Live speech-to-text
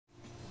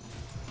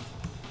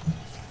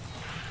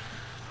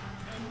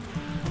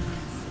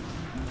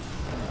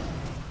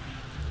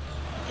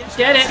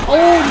Get it! Oh,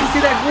 you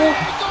see that ghoul?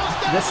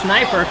 The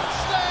sniper.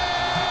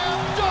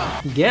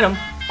 Get him.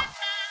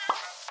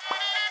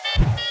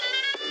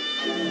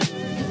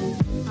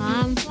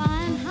 I'm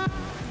flying high.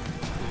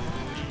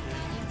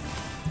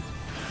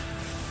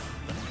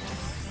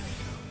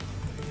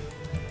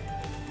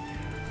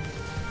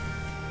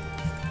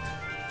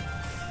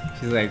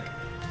 She's like,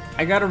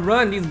 I gotta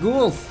run, these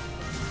ghouls.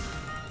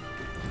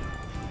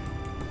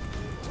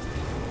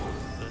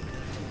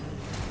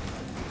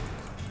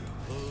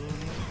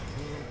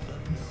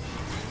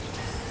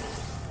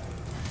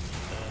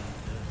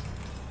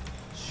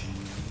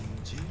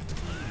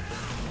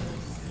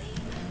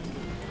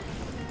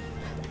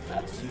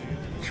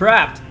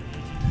 Trapped.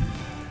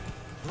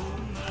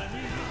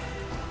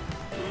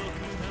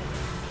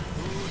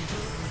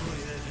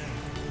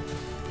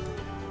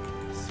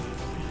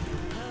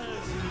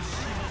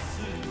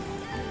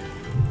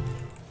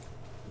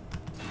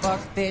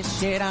 Fuck this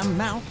shit,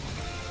 I'm out.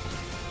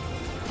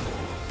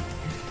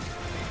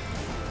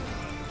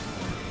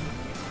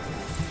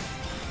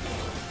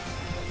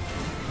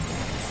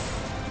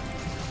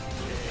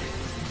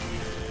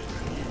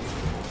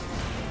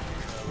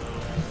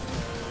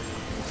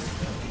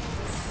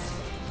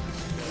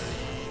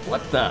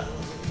 What the?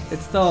 It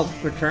still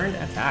returned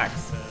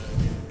attacks.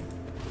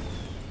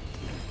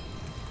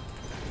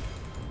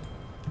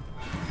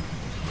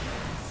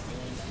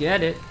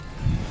 Get it.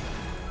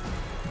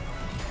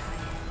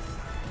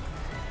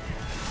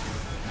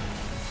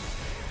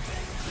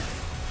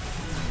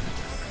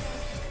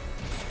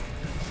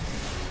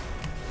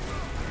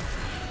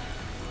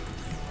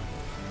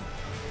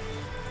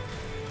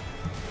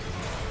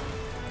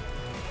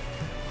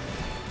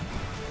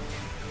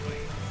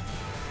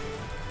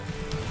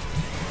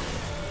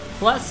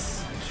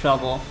 Plus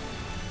shovel.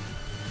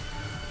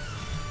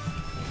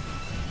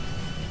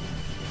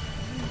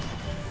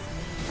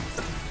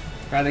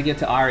 Rather get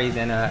to Ari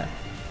than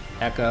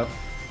Echo.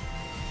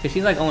 Cause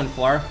she's like 0-4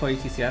 for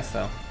GCS,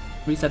 so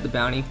reset the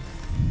bounty.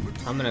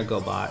 I'm gonna go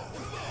bot.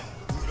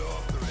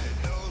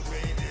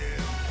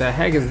 The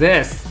heck is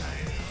this?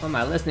 What am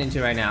I listening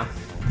to right now?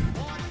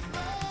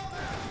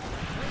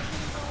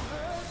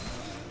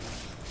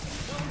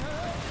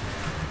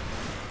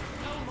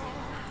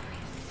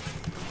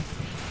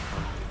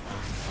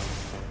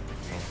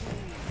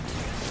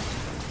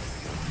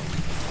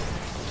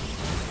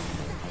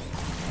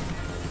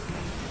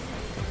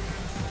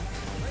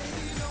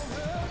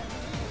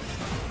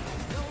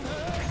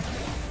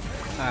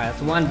 Alright,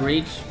 that's one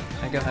breach.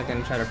 I guess I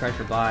can try to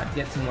pressure bot,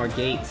 get some more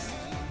gates.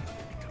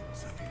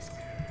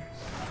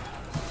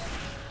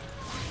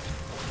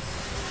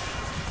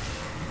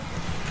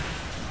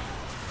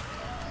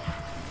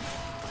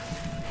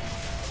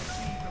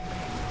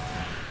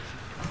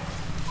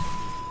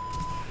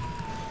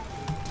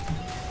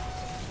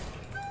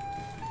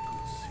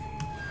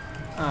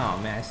 Oh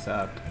man, I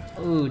suck.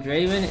 Ooh,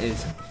 Draven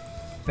is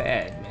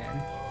fed, man.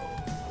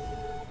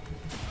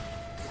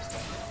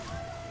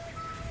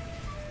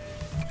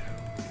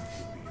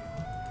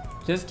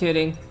 Just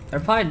kidding. They're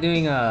probably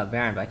doing a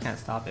Baron, but I can't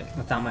stop it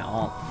without my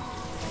ult.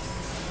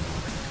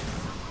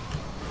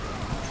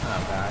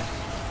 Oh god.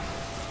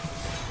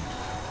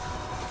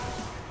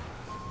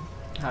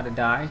 How to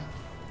die?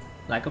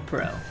 Like a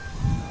pro.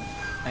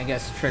 I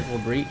guess Trick will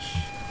breach.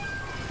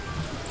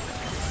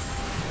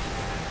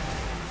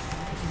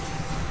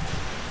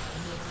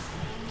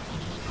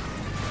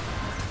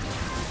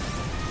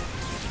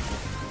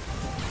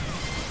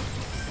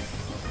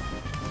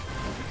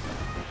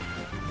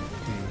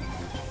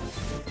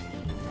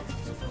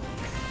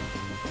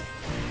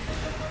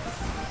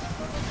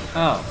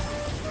 Oh.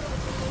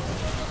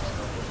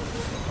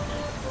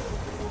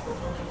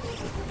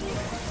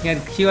 He had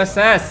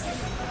QSS!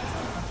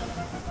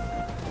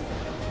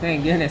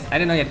 Thank goodness, I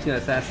didn't know he had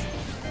QSS.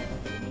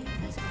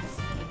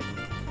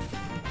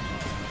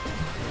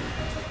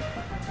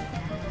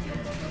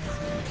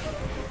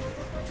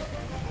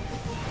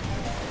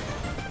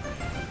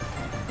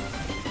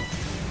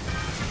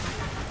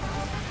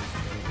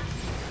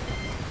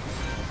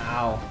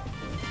 Ow.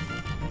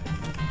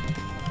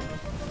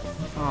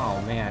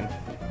 Oh man.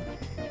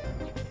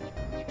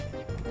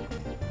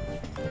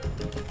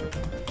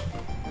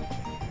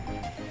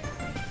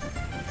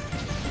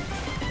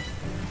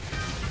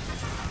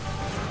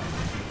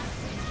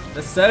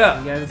 The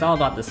setup, guys, it's all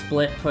about the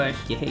split push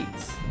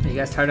gates. Are you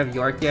guys tired of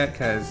Yorick yet?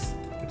 Cause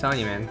I'm telling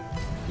you, man,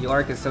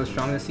 Yorick is so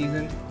strong this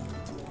season.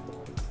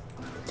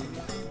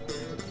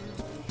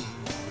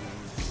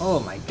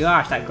 Oh my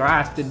gosh, that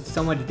grass did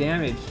so much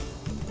damage.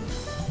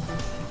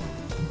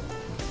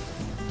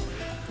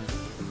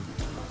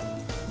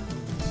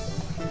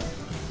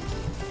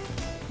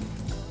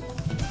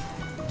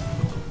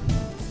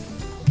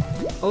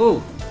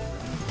 Oh.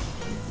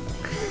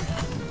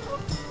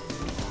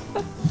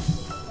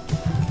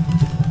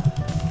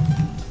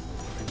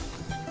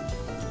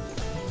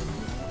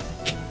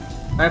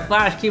 My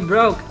flash keep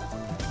broke.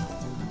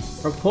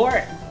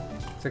 Report.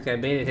 It's okay, I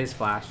baited his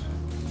flash.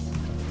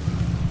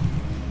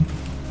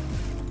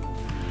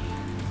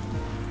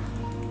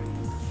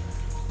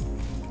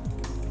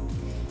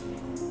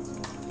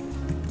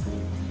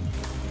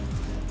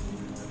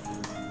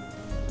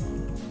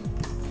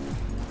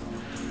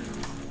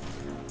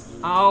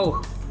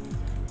 Oh!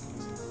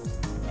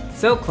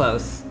 So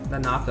close, the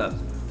knockup.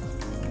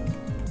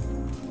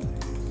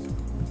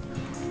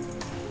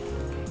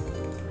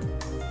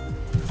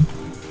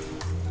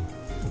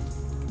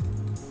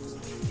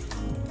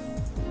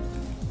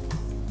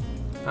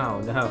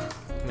 Oh no.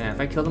 Man, if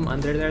I killed him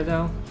under there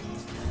though,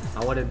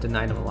 I would have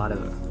denied him a lot of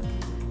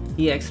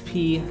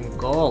EXP and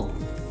gold.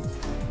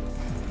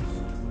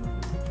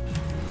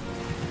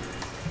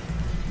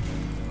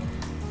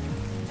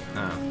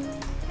 Oh.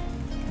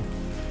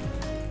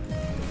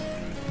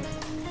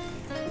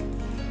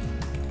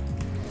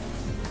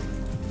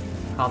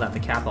 Call that the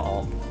Kappa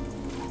ult.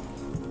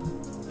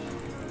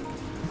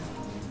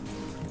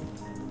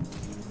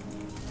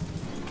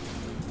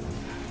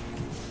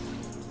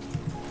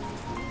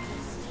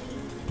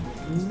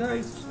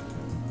 Nice.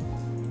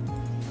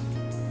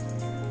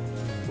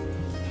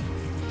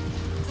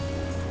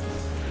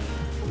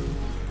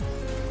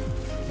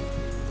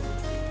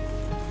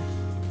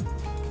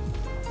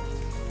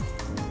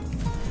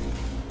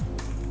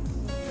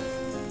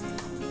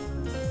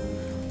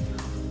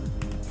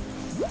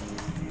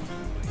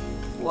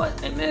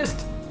 What? I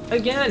missed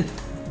again.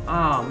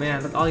 Oh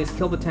man, look at all these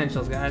kill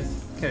potentials,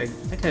 guys. I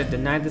could have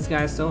denied this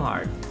guy so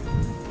hard.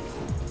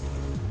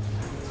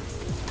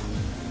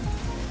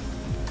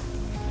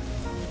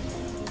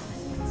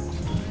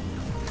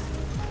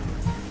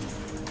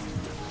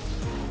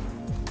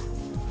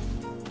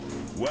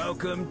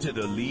 Welcome to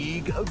the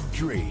League of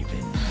Draven.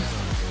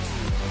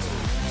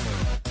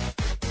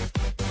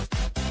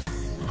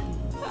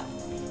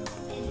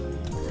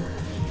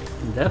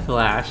 The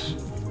Flash,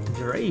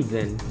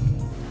 Draven.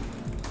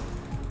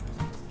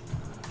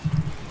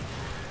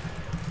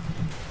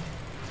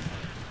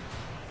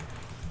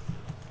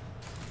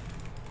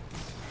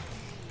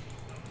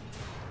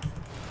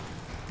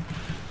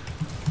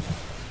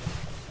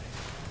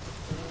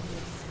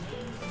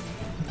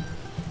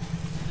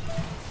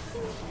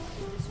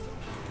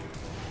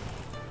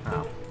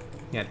 Oh,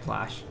 he had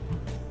Flash.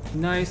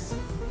 Nice.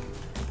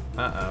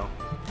 Uh-oh.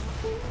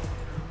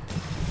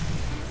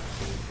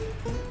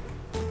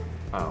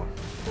 Oh.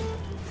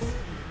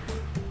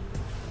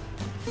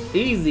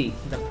 Easy!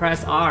 The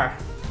press R.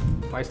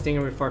 Why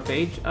Stinger before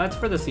Phage? It's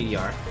for the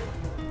CDR.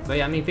 But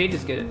yeah, I mean, Phage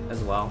is good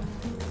as well.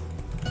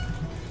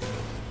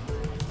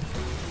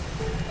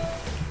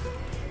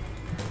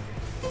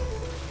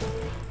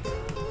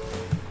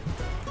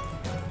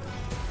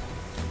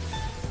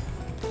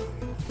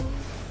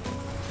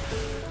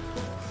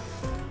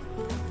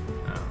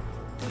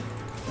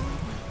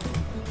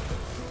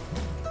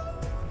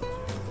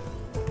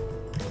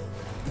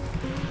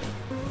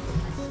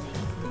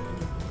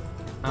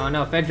 Oh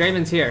no, Fed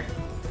Draven's here.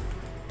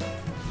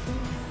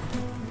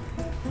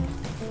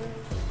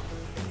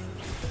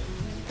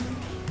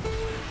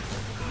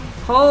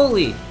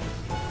 Holy!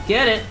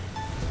 Get it!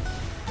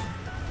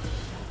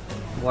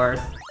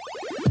 Worth.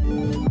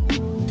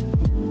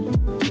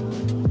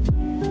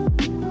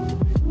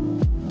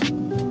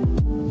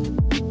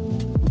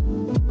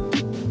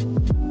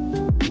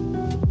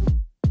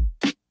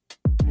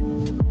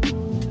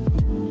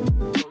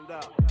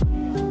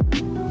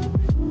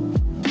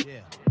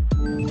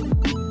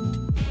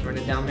 Run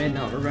it down mid?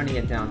 No, we're running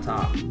it down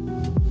top.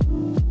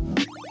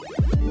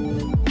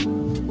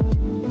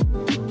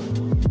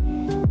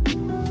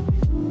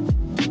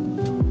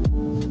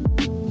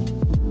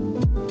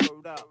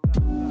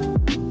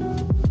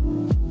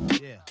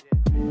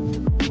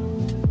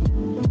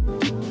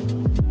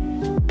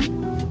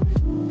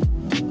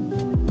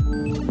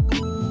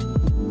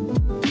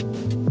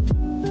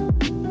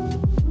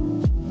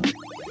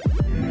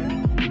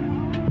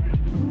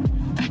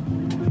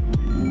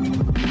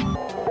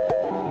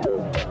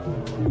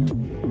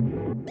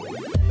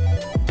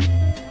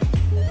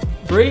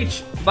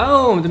 Breach!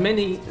 Boom!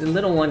 The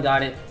little one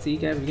got it. See, you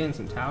guys, we're getting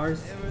some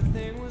towers.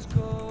 Everything was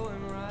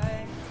going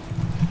right.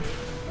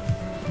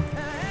 And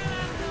I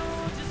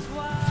know just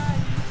why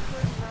you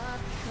could not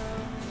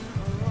come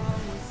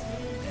along with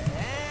me.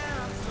 And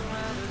I'm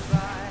surrounded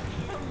by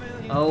a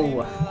million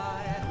Oh.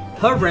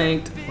 Her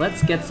ranked.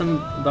 Let's get some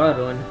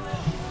Barun.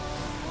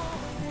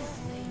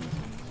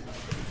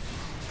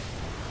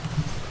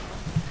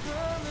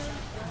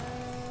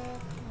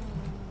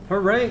 Her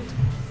ranked.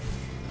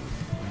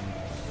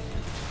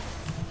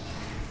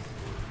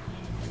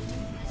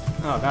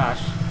 Oh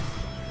gosh.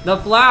 The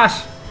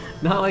Flash!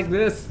 Not like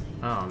this.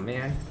 Oh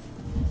man.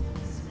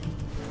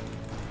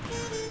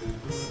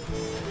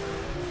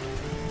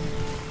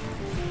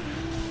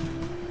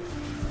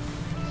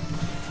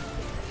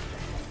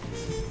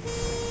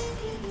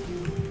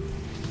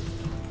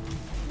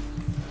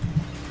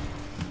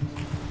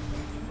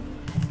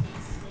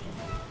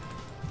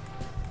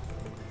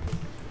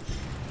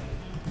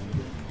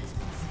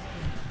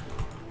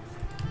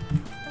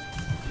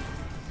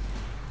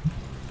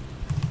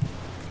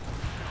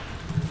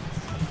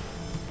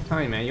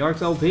 Tell you, man,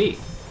 Yorick's OP.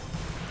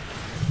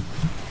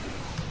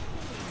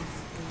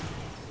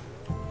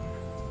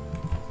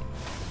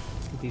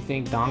 Do you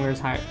think Donger's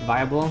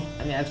viable?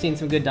 I mean, I've seen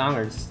some good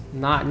Dongers.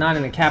 Not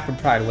in the Capra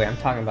Pride way, I'm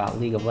talking about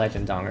League of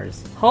Legends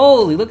Dongers.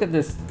 Holy, look at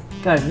this.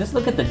 Guys, just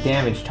look at the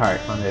damage chart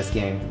on this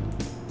game.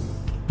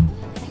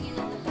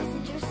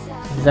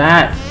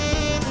 That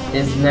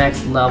is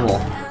next level.